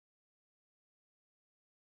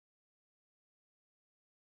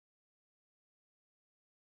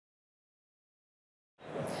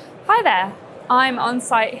Hi there, I'm on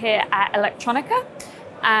site here at Electronica,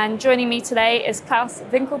 and joining me today is Klaus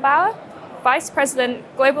Winklbauer, Vice President,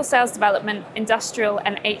 Global Sales Development, Industrial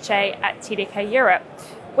and HA at TDK Europe.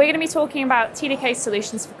 We're going to be talking about TDK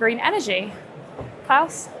solutions for green energy.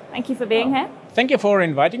 Klaus, thank you for being here. Thank you for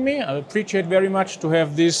inviting me. I appreciate very much to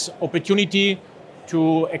have this opportunity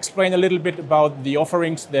to explain a little bit about the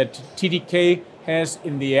offerings that TDK has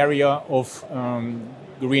in the area of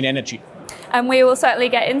green energy. And we will certainly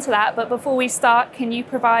get into that, but before we start, can you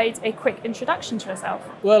provide a quick introduction to yourself?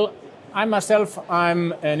 Well, I'm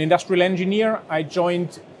an industrial engineer. I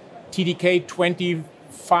joined TDK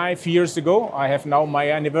 25 years ago. I have now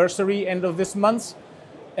my anniversary end of this month.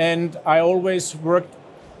 And I always worked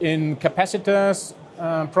in capacitors,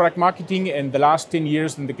 product marketing, and the last 10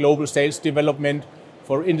 years in the global sales development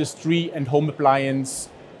for industry and home appliance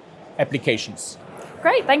applications.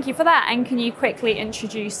 Great, thank you for that. And can you quickly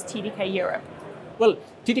introduce TDK Europe? Well,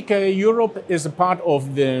 TDK Europe is a part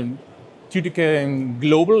of the TDK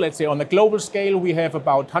Global. Let's say on a global scale, we have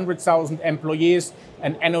about 100,000 employees,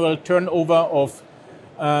 an annual turnover of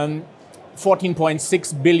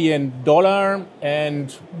 $14.6 billion,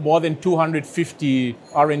 and more than 250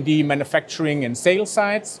 R&D, manufacturing, and sales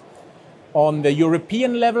sites. On the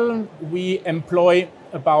European level, we employ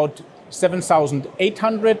about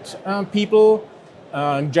 7,800 people,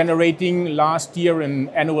 generating last year an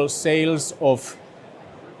annual sales of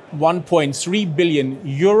 1.3 billion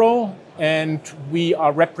euro, and we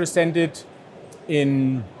are represented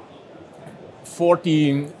in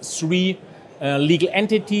 43 legal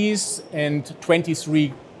entities and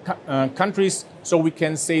 23 countries. So we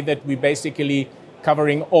can say that we basically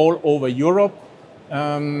covering all over Europe.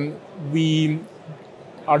 We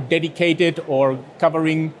are dedicated or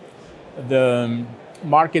covering the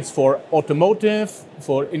markets for automotive,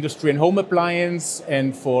 for industry and home appliance,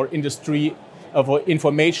 and for industry for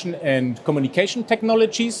information and communication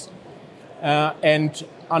technologies. And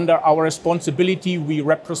under our responsibility, we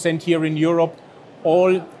represent here in Europe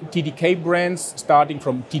all TDK brands, starting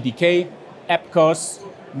from TDK, Epcos,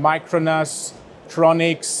 Micronas,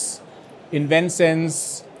 Tronics,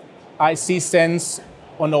 InvenSense, ICSense,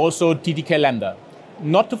 and also TDK Lambda.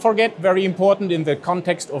 Not to forget, very important in the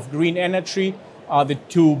context of green energy, are the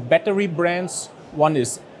two battery brands. One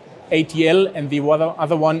is ATL and the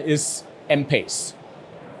other one is MPACE.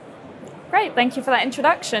 Great, thank you for that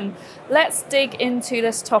introduction. Let's dig into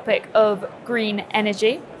this topic of green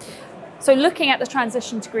energy. So looking at the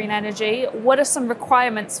transition to green energy, what are some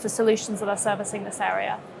requirements for solutions that are servicing this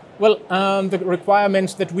area? Well, the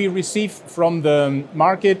requirements that we receive from the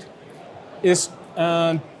market is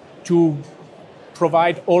to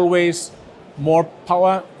provide always more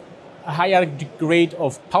power, a higher grade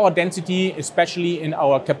of power density, especially in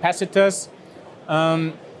our capacitors,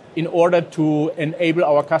 in order to enable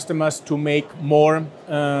our customers to make more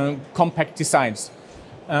compact designs.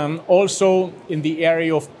 Also in the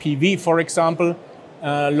area of PV, for example,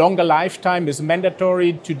 longer lifetime is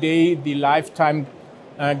mandatory. Today, the lifetime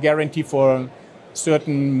guarantee for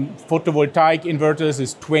certain photovoltaic inverters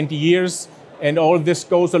is 20 years. And all this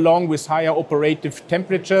goes along with higher operative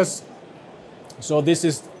temperatures. So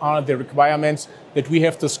this are the requirements that we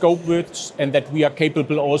have to scope with and that we are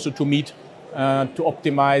capable also to meet to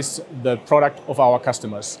optimize the product of our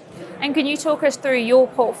customers. And can you talk us through your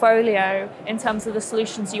portfolio in terms of the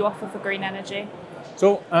solutions you offer for green energy?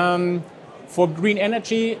 So for green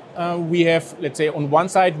energy, we have, let's say, on one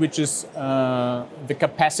side, which is the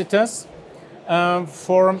capacitors.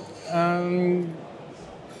 For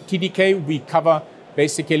TDK, we cover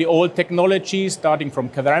basically all technologies, starting from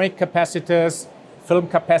ceramic capacitors, film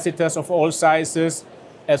capacitors of all sizes,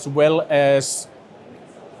 as well as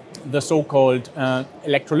the so-called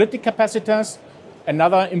electrolytic capacitors.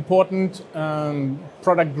 Another important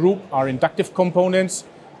product group are inductive components.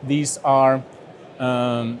 These are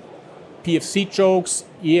PFC chokes,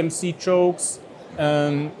 EMC chokes,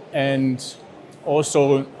 and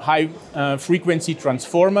also high frequency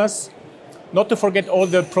transformers. Not to forget all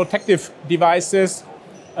the protective devices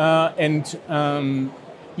and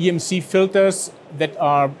EMC filters that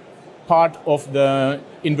are part of the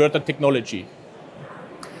inverter technology.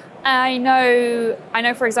 I know,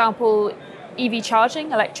 for example, EV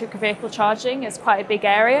charging, electric vehicle charging, is quite a big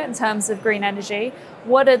area in terms of green energy.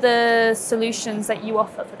 What are the solutions that you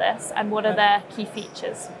offer for this, and what are their key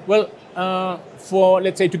features? Well, for,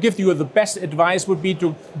 let's say, to give you the best advice would be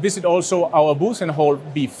to visit also our booth in Hall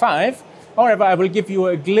B5. However, I will give you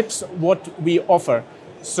a glimpse what we offer.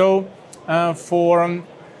 So for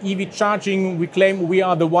EV charging, we claim we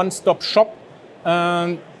are the one-stop shop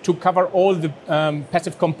to cover all the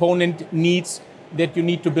passive component needs that you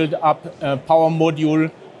need to build up a power module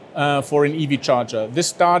for an EV charger. This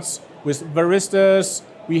starts with varistors,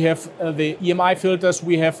 we have the EMI filters,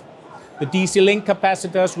 we have the DC link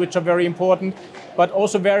capacitors, which are very important, but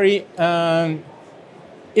also very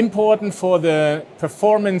important for the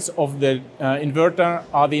performance of the inverter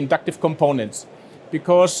are the inductive components.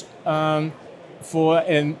 Because for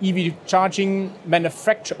an EV charging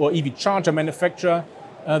manufacturer or EV charger manufacturer,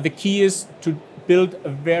 the key is to build a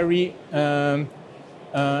very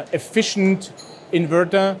efficient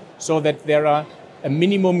inverter so that there are a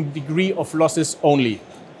minimum degree of losses only.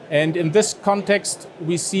 And in this context,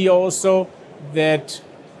 we see also that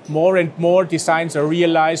more and more designs are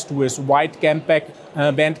realized with wide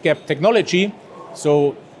bandgap technology.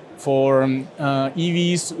 So for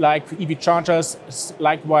EVs like EV chargers,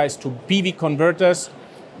 likewise to PV converters,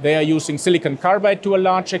 they are using silicon carbide to a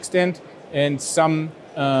large extent, and some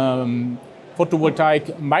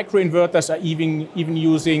photovoltaic microinverters are even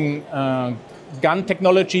using GaN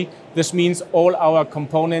technology. This means all our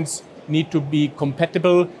components need to be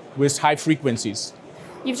compatible with high frequencies.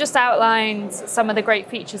 You've just outlined some of the great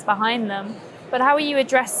features behind them, but how are you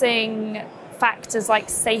addressing factors like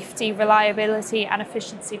safety, reliability, and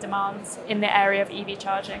efficiency demands in the area of EV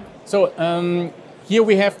charging? So here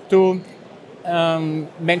we have to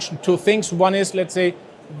mention two things. One is, let's say,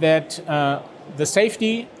 that the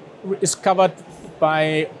safety is covered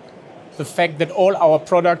by the fact that all our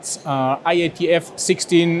products are IATF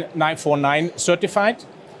 16949 certified,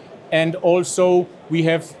 and also we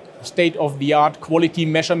have state-of-the-art quality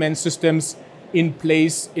measurement systems in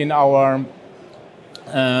place in our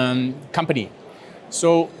company.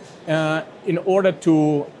 So in order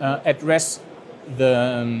to address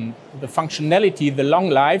the functionality, the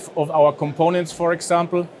long life of our components, for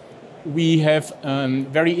example, we have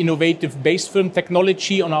very innovative base film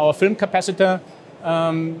technology on our film capacitor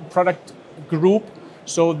product group.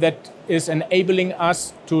 So that is enabling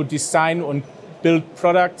us to design and build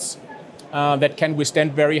products that can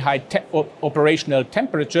withstand very high operational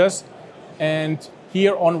temperatures, and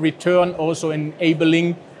here on return also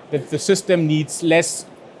enabling that the system needs less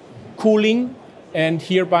cooling, and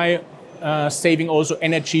hereby saving also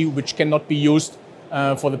energy which cannot be used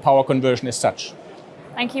for the power conversion as such.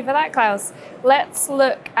 Thank you for that, Klaus. Let's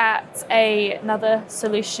look at another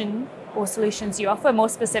solution or solutions you offer, more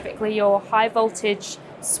specifically your high voltage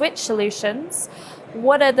switch solutions.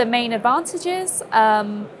 What are the main advantages,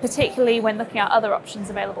 particularly when looking at other options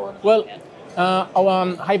available in the market?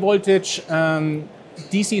 Our high voltage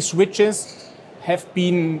DC switches have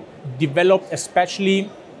been developed especially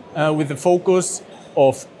with the focus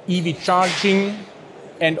of EV charging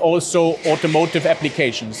and also automotive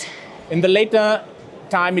applications. In the later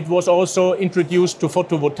time, it was also introduced to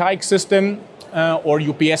photovoltaic system or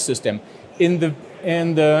UPS system. In the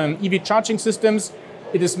EV charging systems,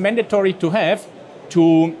 it is mandatory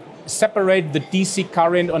to separate the DC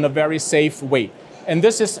current on a very safe way. And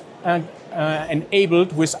this is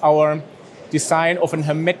enabled with our design of an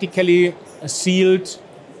hermetically sealed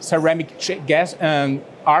ceramic gas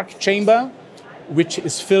arc chamber, which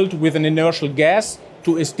is filled with an inertial gas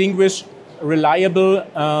to extinguish reliable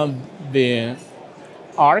the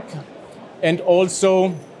arc. And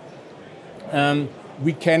also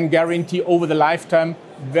we can guarantee over the lifetime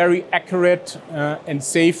very accurate and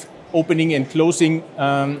safe opening and closing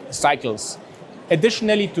cycles.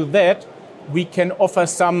 Additionally to that, we can offer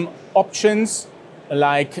some options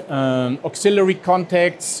like auxiliary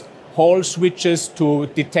contacts, Hall switches to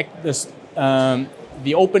detect this,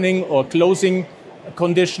 the opening or closing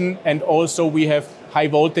condition, and also we have high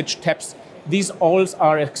voltage taps. These all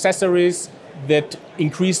are accessories that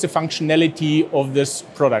increase the functionality of this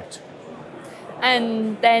product.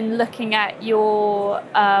 And then looking at your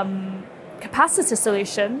capacitor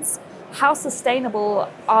solutions, how sustainable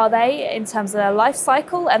are they in terms of their life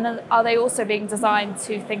cycle, and are they also being designed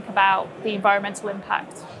to think about the environmental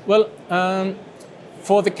impact? Well,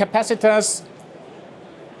 for the capacitors,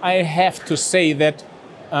 I have to say that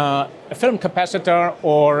a film capacitor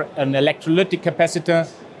or an electrolytic capacitor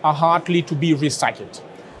are hardly to be recycled.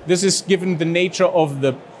 This is given the nature of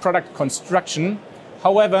the product construction.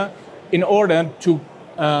 However, in order to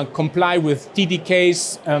comply with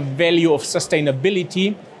TDK's value of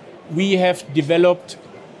sustainability, we have developed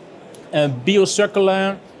a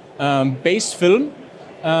biocircular base film,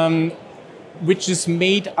 which is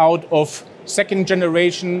made out of second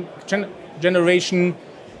generation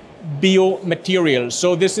biomaterial.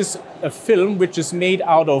 So this is a film which is made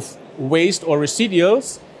out of waste or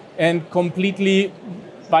residuals and completely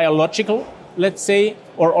biological, let's say,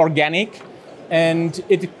 or organic. And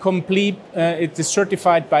it is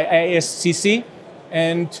certified by ISCC,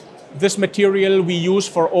 and This material we use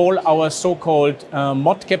for all our so-called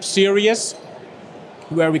modcap series,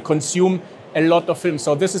 where we consume a lot of film.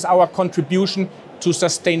 So this is our contribution to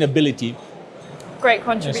sustainability. Great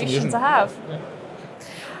contribution to have. Yeah.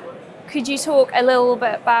 Could you talk a little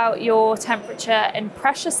bit about your temperature and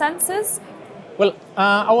pressure sensors? Well,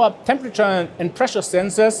 our temperature and pressure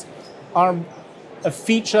sensors are a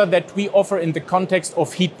feature that we offer in the context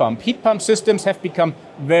of heat pump. Heat pump systems have become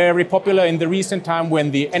very popular in the recent time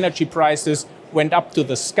when the energy prices went up to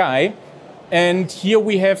the sky. And here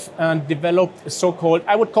we have developed a so-called,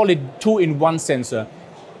 I would call it 2-in-1 sensor.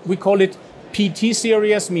 We call it PT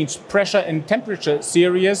series, means pressure and temperature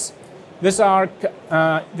series. This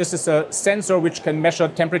is a sensor which can measure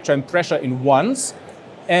temperature and pressure in once,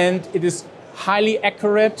 and it is highly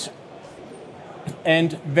accurate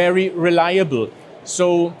and very reliable.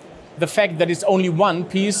 So the fact that it's only one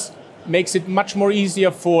piece makes it much more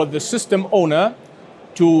easier for the system owner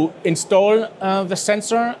to install the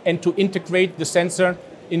sensor and to integrate the sensor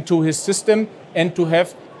into his system and to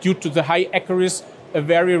have, due to the high accuracy, a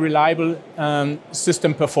very reliable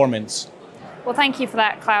system performance. Well, thank you for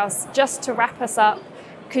that, Klaus. Just to wrap us up,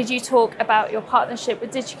 could you talk about your partnership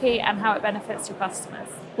with DigiKey and how it benefits your customers?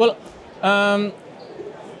 Well,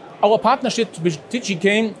 our partnership with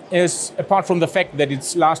DigiKey is, apart from the fact that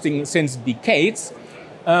it's lasting since decades,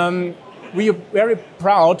 we are very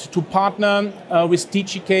proud to partner with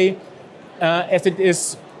DigiKey as it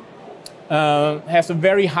is has a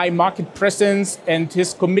very high market presence and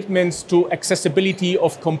his commitments to accessibility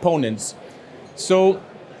of components. So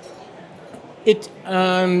it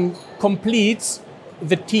completes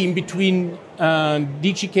the team between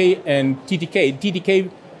DigiKey and TDK.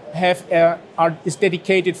 TDK is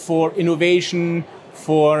dedicated for innovation,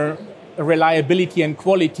 for reliability and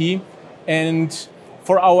quality, and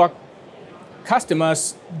for our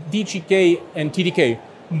customers, DigiKey and TDK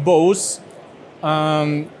both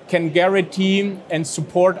can guarantee and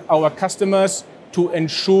support our customers to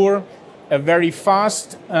ensure a very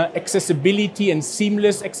fast accessibility and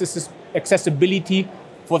seamless accessibility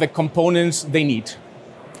for the components they need.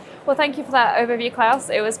 Well, thank you for that overview, Klaus.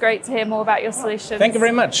 It was great to hear more about your solutions. Thank you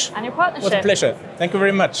very much. And your partnership. It was a pleasure. Thank you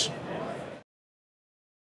very much.